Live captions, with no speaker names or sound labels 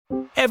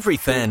Every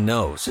fan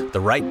knows the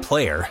right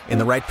player in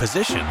the right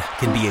position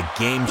can be a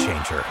game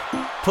changer.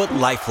 Put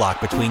LifeLock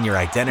between your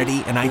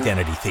identity and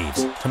identity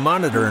thieves to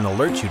monitor and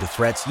alert you to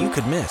threats you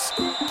could miss.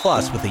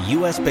 Plus, with a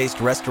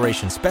U.S.-based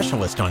restoration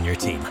specialist on your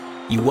team,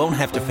 you won't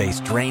have to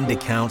face drained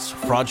accounts,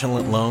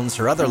 fraudulent loans,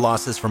 or other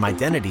losses from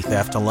identity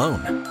theft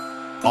alone.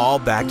 All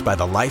backed by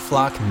the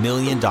LifeLock $1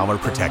 Million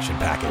Protection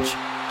Package.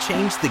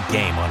 Change the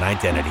game on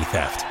identity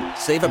theft.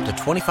 Save up to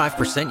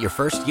 25% your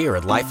first year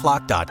at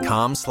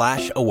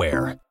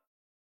LifeLock.com/aware.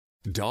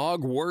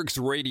 DogWorks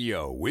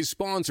Radio is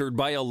sponsored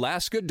by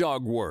Alaska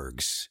Dog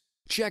Works.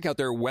 Check out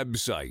their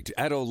website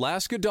at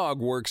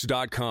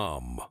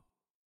alaskadogworks.com.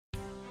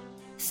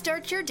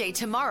 Start your day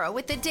tomorrow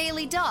with The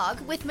Daily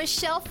Dog with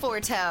Michelle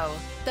Forto,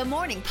 the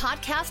morning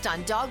podcast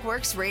on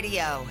DogWorks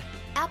Radio.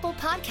 Apple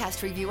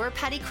Podcast reviewer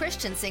Patty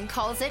Christensen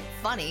calls it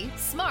funny,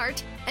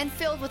 smart, and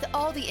filled with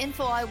all the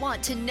info I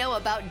want to know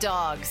about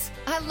dogs.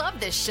 I love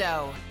this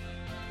show.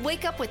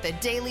 Wake up with The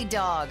Daily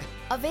Dog.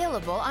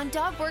 Available on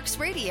DogWorks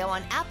Radio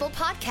on Apple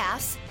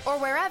Podcasts or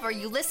wherever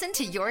you listen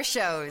to your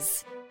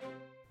shows.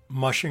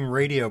 Mushing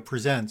Radio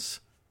presents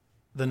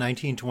the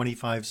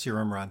 1925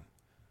 Serum Run.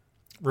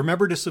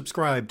 Remember to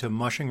subscribe to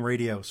Mushing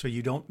Radio so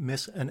you don't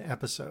miss an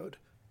episode.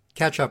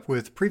 Catch up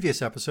with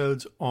previous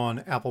episodes on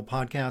Apple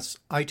Podcasts,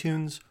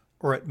 iTunes,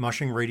 or at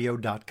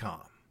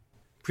mushingradio.com.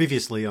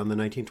 Previously on the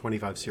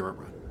 1925 Serum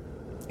Run.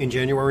 In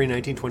January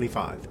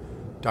 1925,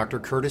 Dr.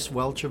 Curtis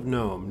Welch of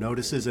Nome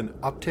notices an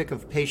uptick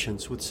of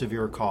patients with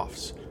severe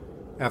coughs.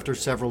 After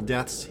several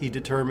deaths, he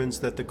determines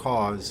that the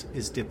cause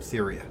is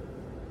diphtheria.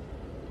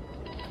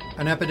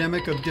 An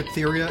epidemic of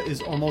diphtheria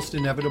is almost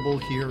inevitable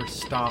here.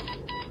 Stop.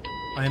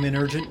 I am in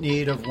urgent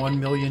need of 1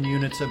 million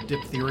units of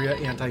diphtheria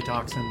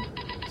antitoxin.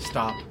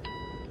 Stop.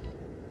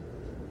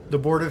 The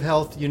Board of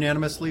Health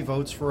unanimously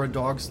votes for a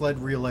dog sled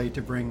relay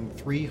to bring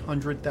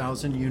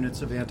 300,000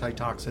 units of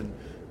antitoxin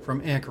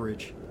from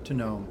Anchorage to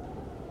Nome.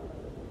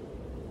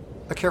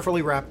 A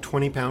carefully wrapped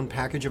 20-pound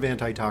package of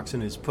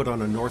antitoxin is put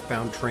on a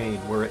northbound train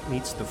where it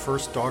meets the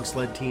first dog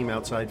sled team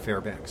outside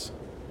Fairbanks.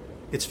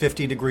 It's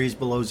 50 degrees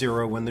below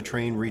zero when the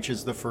train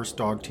reaches the first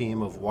dog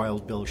team of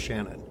Wild Bill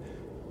Shannon.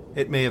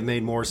 It may have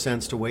made more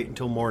sense to wait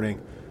until morning,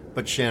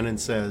 but Shannon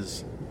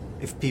says,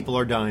 "If people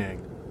are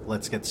dying,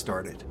 let's get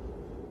started."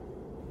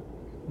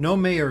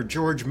 Nome Mayor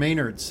George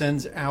Maynard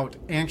sends out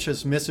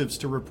anxious missives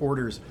to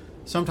reporters,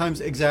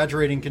 sometimes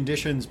exaggerating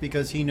conditions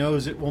because he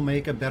knows it will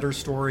make a better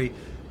story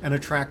and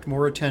attract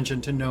more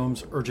attention to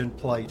Nome's urgent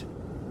plight.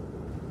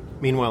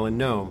 Meanwhile in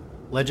Nome,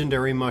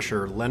 legendary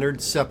musher Leonard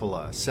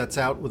Seppala sets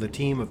out with a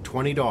team of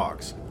 20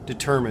 dogs,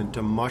 determined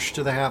to mush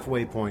to the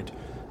halfway point,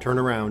 turn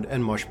around,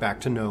 and mush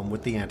back to Nome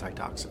with the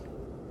antitoxin.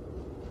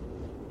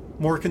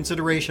 More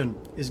consideration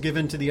is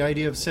given to the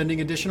idea of sending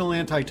additional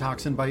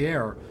antitoxin by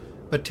air,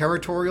 but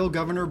Territorial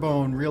Governor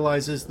Bone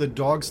realizes the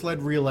dog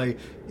sled relay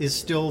is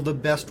still the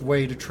best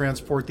way to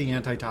transport the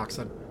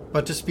antitoxin.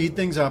 But to speed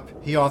things up,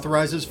 he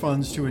authorizes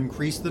funds to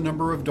increase the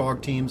number of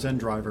dog teams and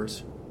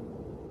drivers.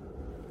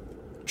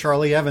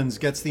 Charlie Evans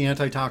gets the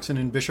antitoxin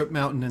in Bishop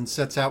Mountain and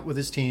sets out with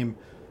his team.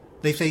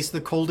 They face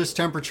the coldest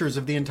temperatures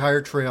of the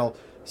entire trail,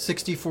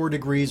 64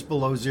 degrees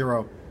below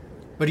zero.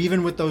 But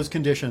even with those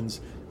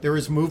conditions, there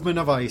is movement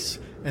of ice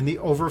and the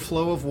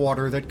overflow of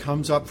water that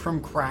comes up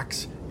from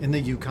cracks in the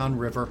Yukon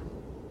River.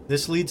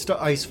 This leads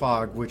to ice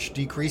fog, which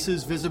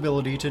decreases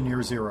visibility to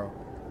near zero.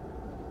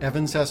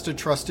 Evans has to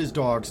trust his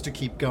dogs to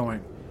keep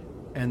going,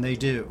 and they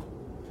do.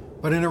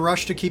 But in a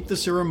rush to keep the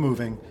serum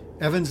moving,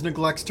 Evans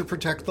neglects to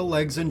protect the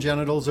legs and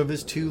genitals of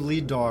his 2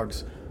 lead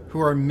dogs, who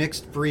are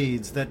mixed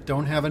breeds that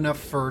don't have enough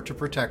fur to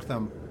protect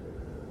them.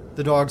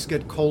 The dogs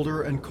get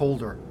colder and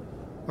colder.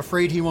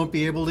 Afraid he won't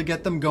be able to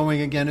get them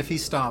going again if he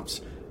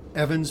stops,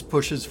 Evans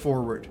pushes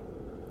forward.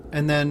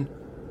 And then,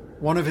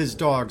 one of his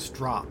dogs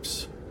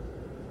drops.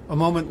 A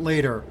moment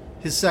later,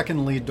 his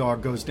second lead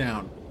dog goes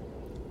down.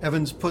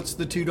 Evans puts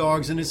the 2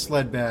 dogs in his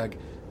sled bag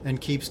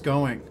and keeps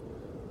going,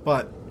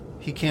 but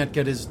he can't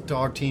get his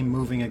dog team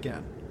moving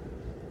again.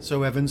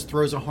 So Evans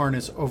throws a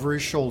harness over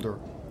his shoulder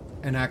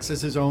and acts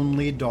as his own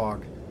lead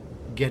dog,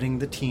 getting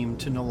the team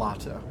to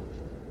Nulato.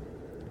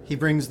 He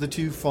brings the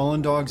 2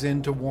 fallen dogs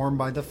in to warm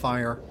by the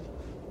fire,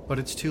 but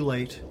it's too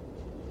late.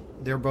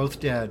 They're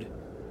both dead,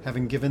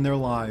 having given their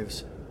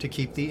lives to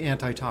keep the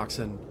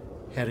antitoxin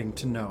heading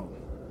to Nome.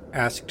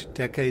 Asked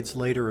decades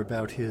later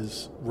about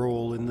his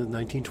role in the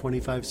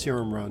 1925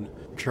 Serum Run,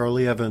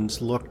 Charlie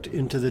Evans looked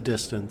into the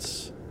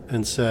distance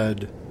and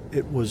said,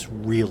 "It was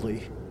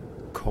really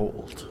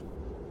cold."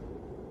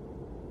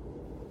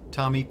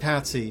 Tommy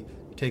Patsy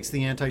takes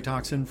the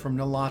antitoxin from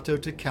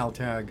Nulato to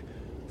Kaltag,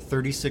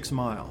 36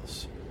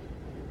 miles.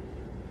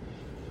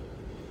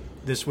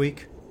 This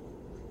week,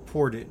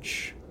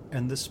 Portage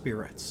and the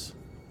Spirits.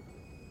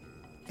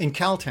 In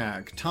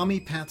Kaltag, Tommy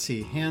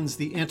Patsy hands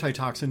the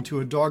antitoxin to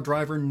a dog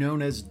driver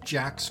known as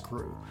Jack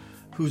Screw,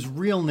 whose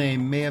real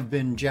name may have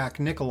been Jack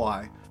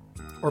Nikolai,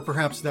 or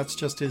perhaps that's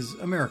just his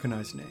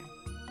Americanized name.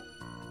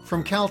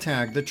 From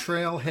Kaltag, the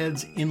trail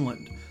heads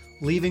inland,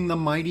 leaving the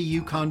mighty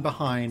Yukon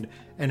behind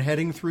and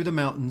heading through the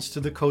mountains to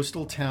the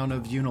coastal town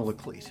of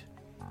Unalakleet.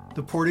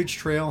 The Portage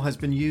Trail has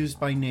been used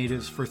by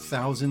natives for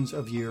thousands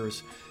of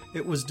years.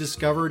 It was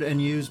discovered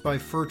and used by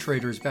fur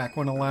traders back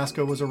when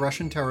Alaska was a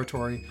Russian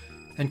territory,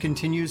 and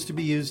continues to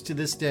be used to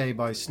this day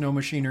by snow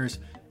machiners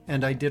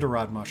and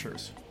Iditarod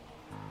mushers.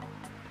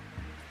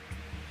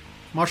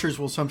 Mushers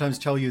will sometimes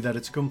tell you that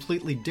it's a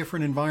completely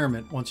different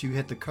environment once you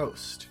hit the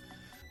coast.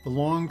 The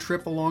long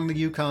trip along the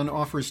Yukon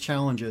offers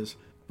challenges,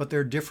 but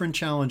they're different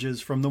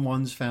challenges from the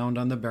ones found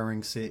on the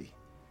Bering Sea.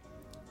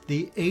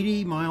 The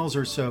 80 miles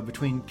or so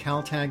between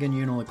Kaltag and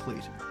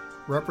Unalakleet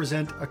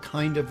represent a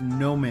kind of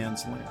no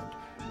man's land,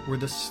 where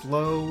the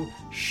slow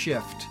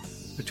shift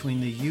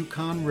between the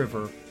Yukon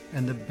River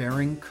and the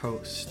Bering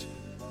coast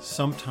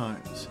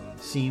sometimes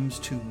seems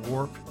to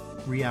warp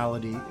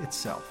reality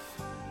itself.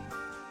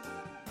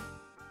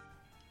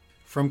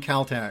 From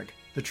Kaltag,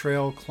 the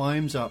trail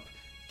climbs up,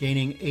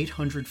 gaining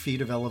 800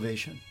 feet of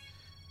elevation.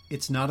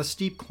 It's not a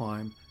steep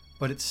climb,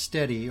 but it's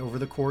steady over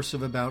the course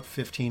of about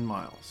 15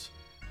 miles.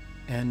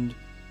 And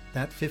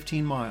that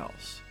 15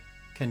 miles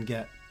can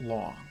get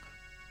long.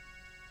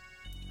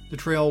 The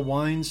trail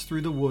winds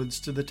through the woods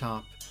to the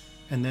top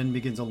and then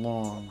begins a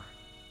long,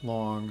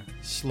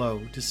 slow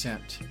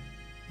descent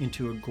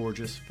into a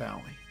gorgeous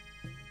valley.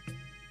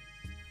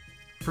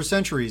 For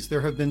centuries,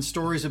 there have been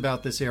stories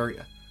about this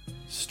area.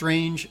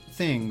 Strange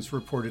things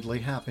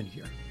reportedly happen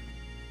here.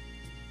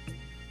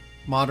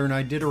 Modern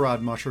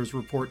Iditarod mushers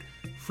report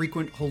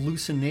frequent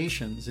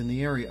hallucinations in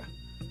the area.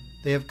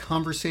 They have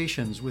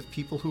conversations with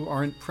people who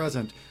aren't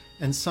present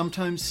and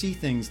sometimes see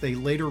things they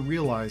later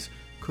realize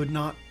could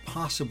not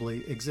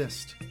possibly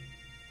exist.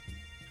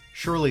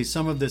 Surely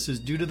some of this is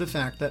due to the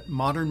fact that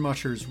modern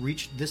mushers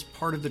reached this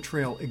part of the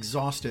trail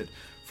exhausted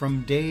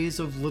from days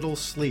of little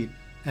sleep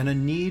and a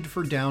need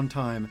for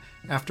downtime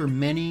after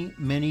many,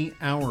 many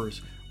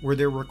hours where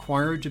they're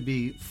required to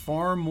be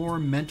far more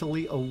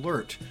mentally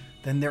alert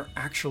than they're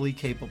actually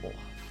capable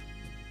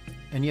of.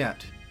 And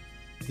yet,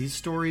 these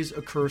stories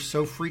occur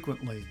so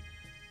frequently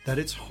that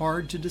it's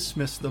hard to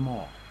dismiss them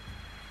all.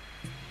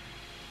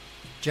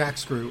 Jack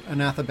Screw, an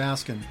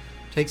Athabascan,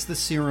 takes the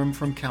Serum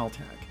from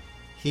Kaltag.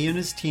 He and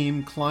his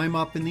team climb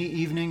up in the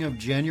evening of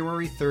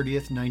January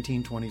 30th,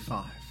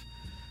 1925.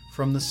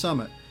 From the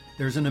summit,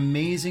 there's an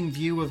amazing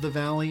view of the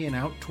valley and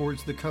out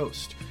towards the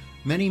coast.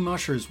 Many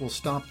mushers will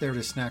stop there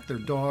to snack their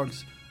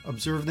dogs,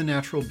 observe the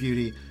natural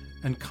beauty,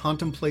 and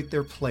contemplate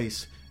their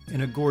place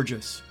in a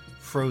gorgeous,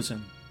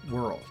 frozen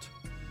world.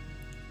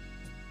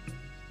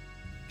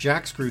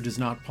 Jack Screw does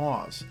not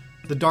pause.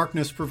 The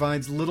darkness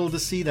provides little to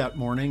see that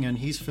morning, and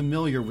he's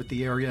familiar with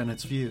the area and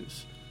its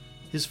views.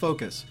 His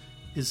focus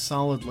is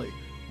solidly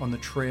on the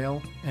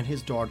trail and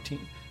his dog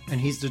team,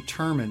 and he's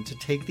determined to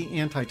take the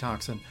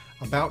antitoxin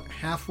about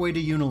halfway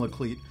to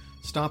Unalakleet,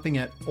 stopping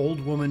at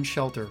Old Woman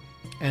Shelter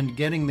and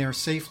getting there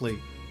safely,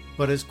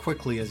 but as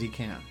quickly as he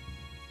can.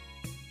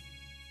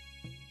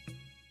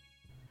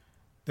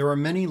 There are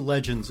many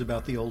legends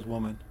about the old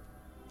woman.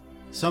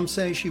 Some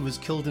say she was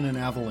killed in an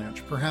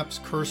avalanche, perhaps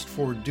cursed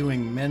for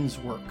doing men's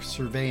work,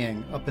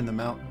 surveying up in the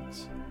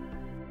mountains.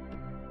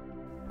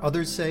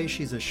 Others say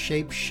she's a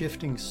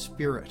shape-shifting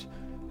spirit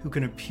who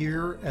can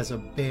appear as a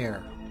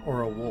bear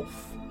or a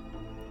wolf.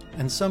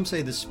 And some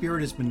say the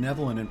spirit is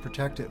benevolent and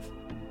protective,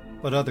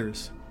 but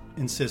others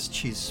insist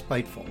she's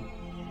spiteful.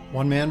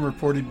 One man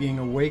reported being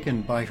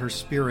awakened by her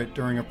spirit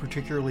during a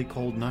particularly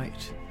cold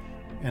night,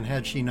 and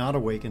had she not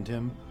awakened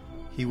him,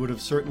 he would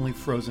have certainly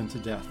frozen to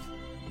death.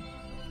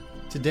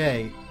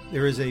 Today,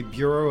 there is a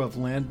Bureau of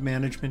Land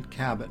Management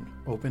cabin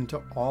open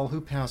to all who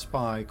pass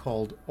by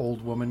called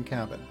Old Woman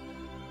Cabin.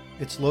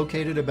 It's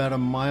located about a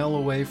mile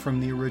away from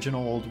the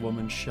original Old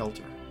Woman's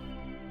shelter.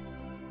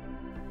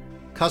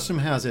 Custom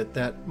has it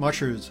that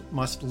mushers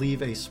must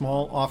leave a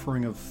small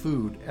offering of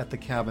food at the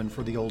cabin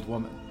for the old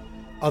woman.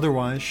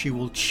 Otherwise, she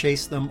will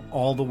chase them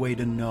all the way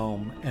to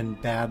Nome,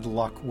 and bad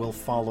luck will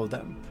follow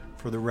them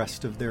for the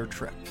rest of their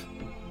trip.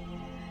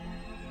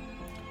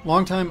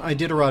 Longtime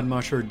Iditarod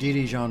musher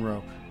Didi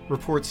Janro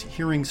reports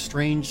hearing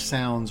strange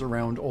sounds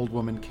around Old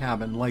Woman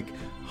Cabin, like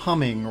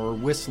humming or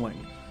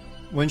whistling.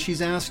 When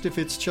she's asked if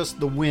it's just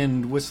the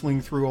wind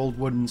whistling through old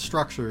wooden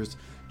structures,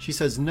 she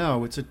says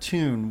no, it's a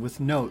tune with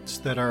notes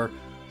that are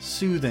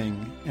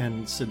soothing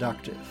and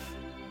seductive.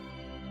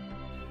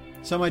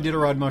 Some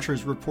Iditarod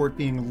mushers report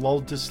being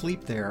lulled to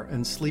sleep there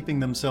and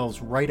sleeping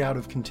themselves right out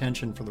of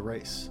contention for the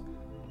race.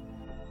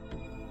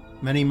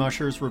 Many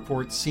mushers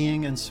report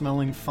seeing and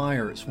smelling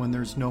fires when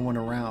there's no one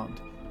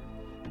around.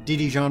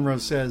 Didi Janro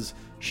says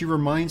she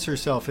reminds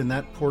herself in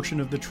that portion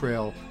of the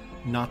trail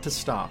not to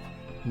stop,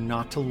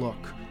 not to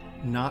look,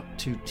 not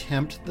to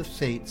tempt the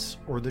fates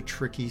or the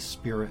tricky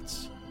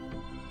spirits.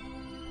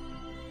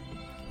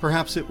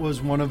 Perhaps it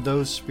was one of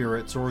those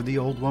spirits or the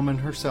old woman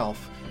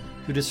herself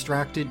who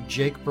distracted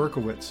Jake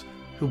Berkowitz,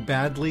 who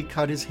badly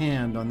cut his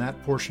hand on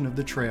that portion of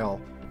the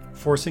trail,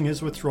 forcing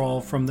his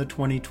withdrawal from the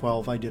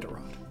 2012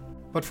 Iditarod.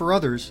 But for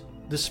others,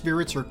 the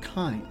spirits are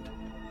kind.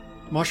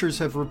 Mushers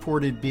have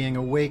reported being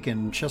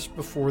awakened just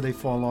before they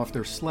fall off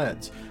their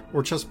sleds,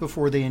 or just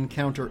before they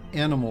encounter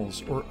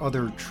animals or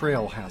other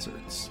trail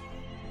hazards.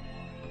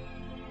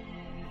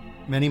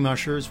 Many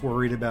mushers,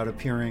 worried about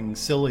appearing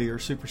silly or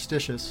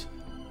superstitious,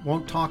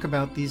 won't talk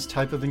about these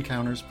type of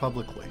encounters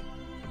publicly.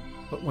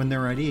 But when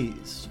they're at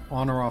ease,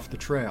 on or off the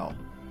trail,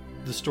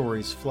 the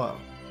stories flow.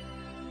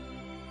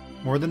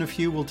 More than a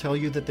few will tell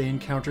you that they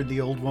encountered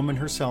the old woman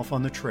herself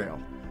on the trail,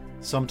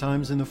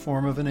 sometimes in the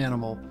form of an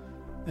animal,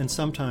 and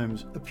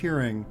sometimes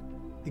appearing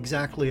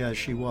exactly as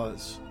she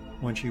was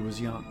when she was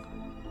young.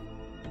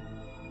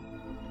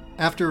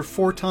 After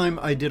four-time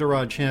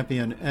Iditarod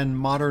champion and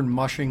modern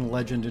mushing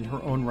legend in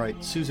her own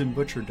right, Susan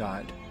Butcher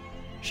died,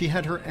 she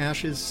had her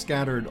ashes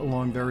scattered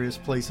along various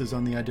places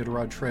on the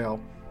Iditarod Trail,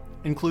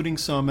 including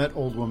some at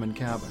Old Woman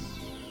Cabin.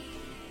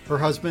 Her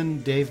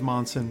husband, Dave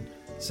Monson,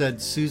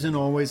 said Susan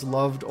always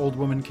loved Old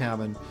Woman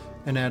Cabin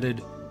and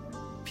added,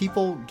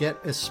 "People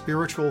get a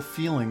spiritual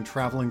feeling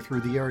traveling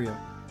through the area,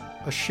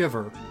 a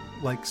shiver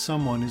like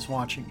someone is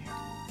watching you."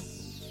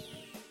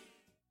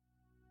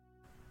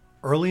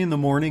 Early in the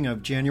morning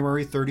of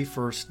January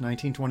 31st,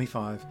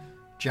 1925,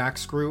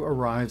 Jack's crew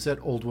arrives at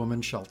Old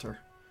Woman Shelter.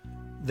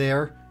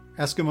 There,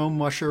 Eskimo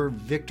musher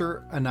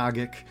Victor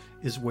Anagik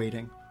is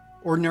waiting.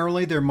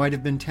 Ordinarily, there might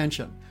have been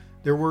tension.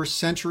 There were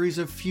centuries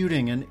of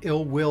feuding and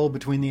ill will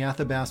between the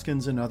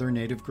Athabascans and other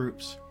native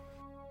groups.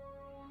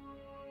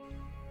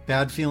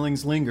 Bad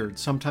feelings lingered,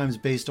 sometimes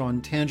based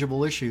on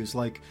tangible issues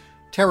like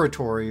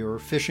territory or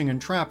fishing and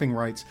trapping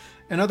rights,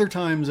 and other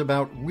times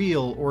about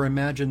real or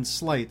imagined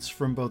slights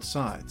from both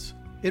sides.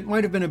 It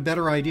might have been a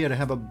better idea to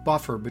have a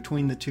buffer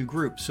between the two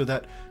groups so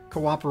that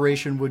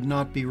cooperation would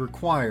not be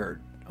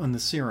required on the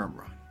Serum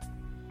run.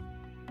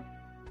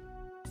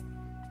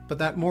 But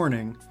that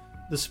morning,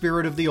 the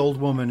spirit of the old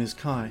woman is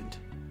kind.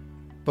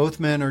 Both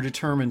men are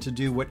determined to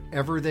do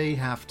whatever they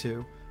have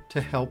to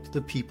help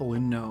the people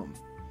in Nome.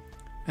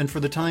 And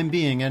for the time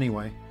being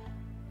anyway,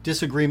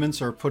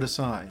 disagreements are put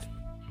aside.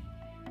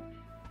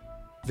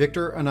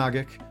 Victor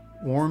Anagik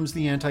warms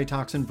the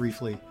antitoxin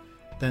briefly,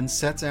 then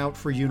sets out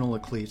for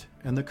Unalakleet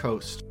and the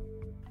coast,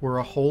 where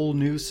a whole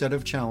new set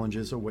of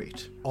challenges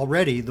await.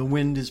 Already the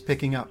wind is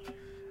picking up,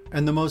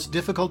 and the most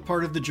difficult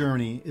part of the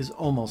journey is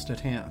almost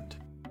at hand.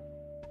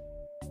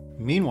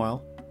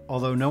 Meanwhile,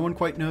 although no one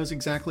quite knows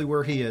exactly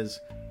where he is,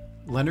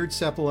 Leonard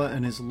Seppala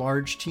and his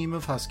large team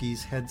of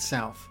Huskies head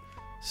south,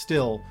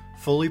 still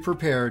fully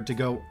prepared to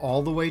go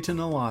all the way to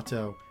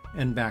Nulato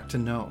and back to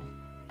Nome.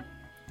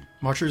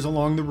 Mushers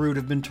along the route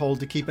have been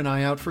told to keep an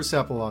eye out for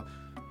Seppala,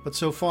 but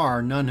so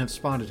far none have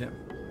spotted him.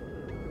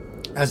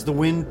 As the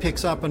wind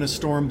picks up and a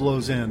storm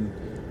blows in,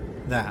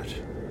 that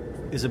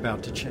is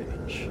about to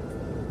change.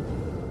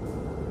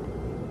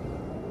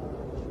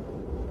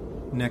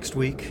 Next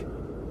week,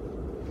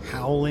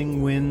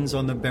 howling winds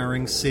on the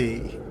Bering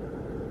Sea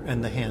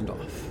and the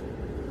handoff.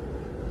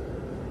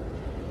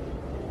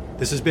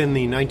 This has been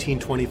the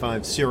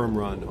 1925 Serum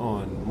Run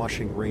on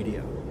Mushing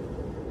Radio.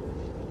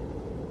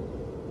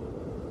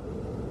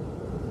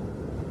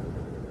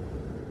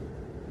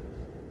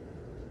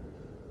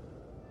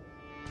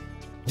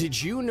 Did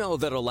you know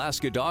that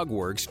Alaska Dog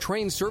Works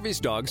trains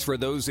service dogs for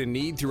those in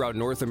need throughout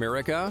North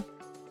America?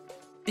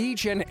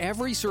 Each and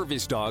every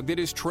service dog that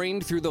is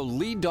trained through the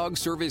Lead Dog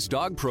Service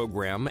Dog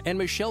Program and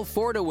Michelle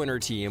Forto and her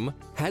team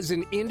has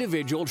an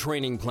individual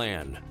training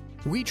plan.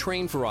 We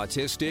train for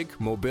autistic,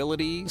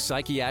 mobility,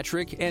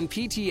 psychiatric, and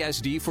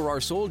PTSD for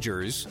our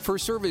soldiers for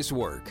service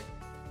work.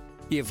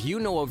 If you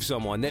know of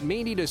someone that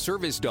may need a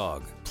service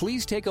dog,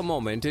 please take a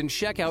moment and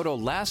check out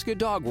Alaska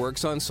Dog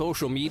Works on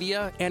social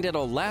media and at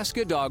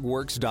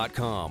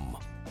alaskadogworks.com.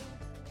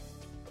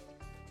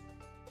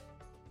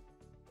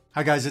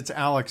 Hi guys, it's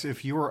Alex.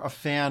 If you are a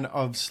fan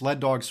of sled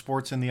dog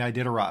sports and the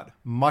Iditarod,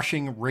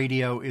 Mushing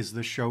Radio is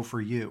the show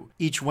for you.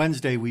 Each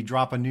Wednesday we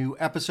drop a new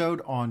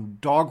episode on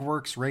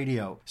Dogworks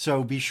Radio,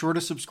 so be sure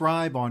to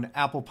subscribe on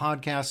Apple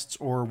Podcasts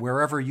or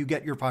wherever you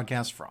get your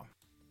podcasts from.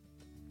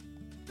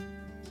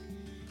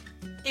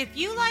 If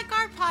you like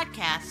our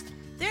podcast,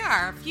 there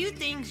are a few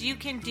things you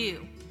can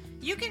do.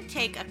 You can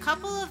take a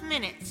couple of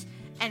minutes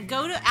and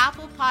go to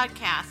Apple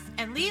Podcasts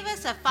and leave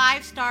us a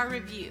 5-star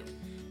review.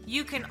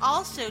 You can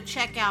also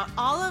check out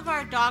all of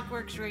our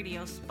Dogworks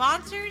Radio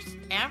sponsors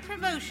and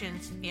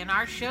promotions in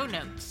our show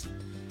notes.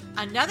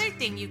 Another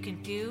thing you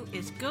can do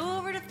is go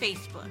over to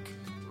Facebook,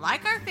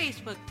 like our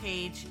Facebook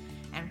page,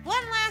 and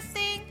one last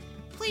thing,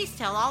 please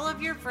tell all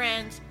of your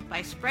friends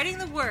by spreading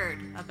the word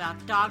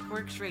about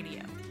Dogworks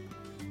Radio.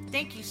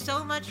 Thank you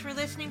so much for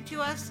listening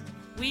to us.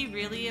 We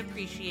really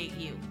appreciate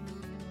you.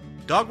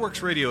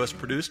 Dogworks Radio is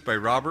produced by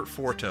Robert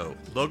Forto.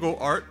 Logo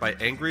art by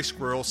Angry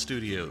Squirrel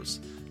Studios.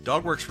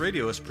 Dogworks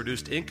Radio is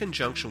produced in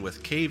conjunction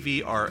with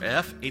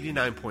KVRF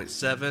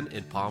 89.7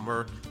 in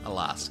Palmer,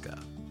 Alaska.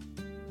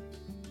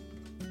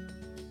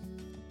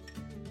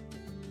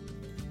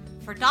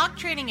 For dog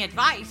training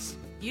advice,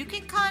 you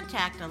can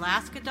contact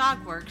Alaska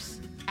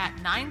Dogworks at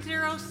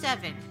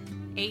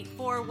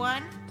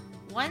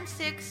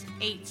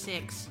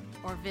 907-841-1686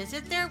 or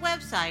visit their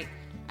website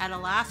at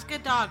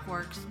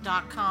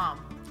alaskadogworks.com.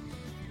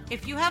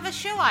 If you have a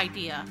show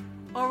idea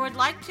or would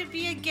like to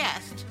be a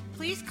guest,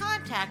 please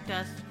contact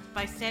us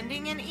by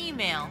sending an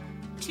email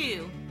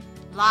to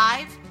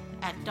live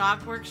at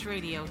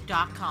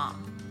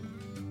dogworksradio.com.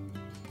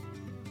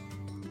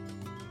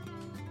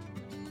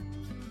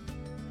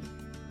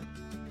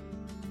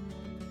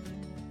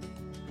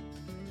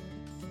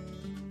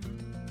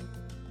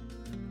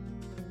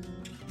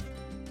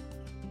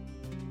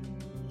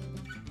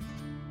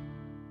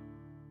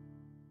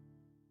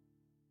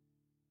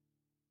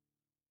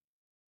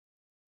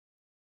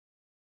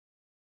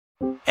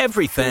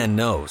 Every fan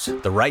knows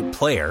the right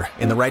player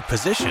in the right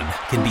position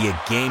can be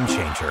a game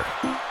changer.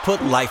 Put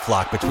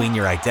LifeLock between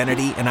your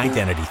identity and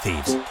identity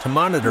thieves to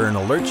monitor and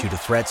alert you to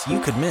threats you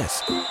could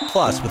miss.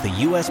 Plus, with a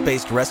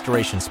U.S.-based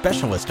restoration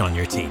specialist on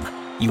your team,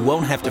 you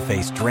won't have to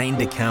face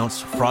drained accounts,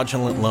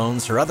 fraudulent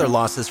loans, or other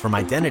losses from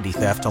identity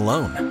theft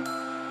alone.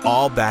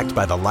 All backed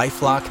by the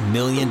LifeLock $1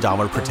 Million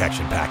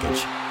Protection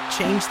Package.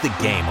 Change the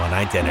game on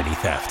identity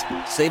theft.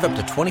 Save up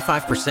to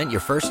 25%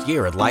 your first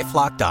year at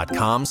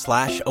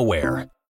LifeLock.com/aware.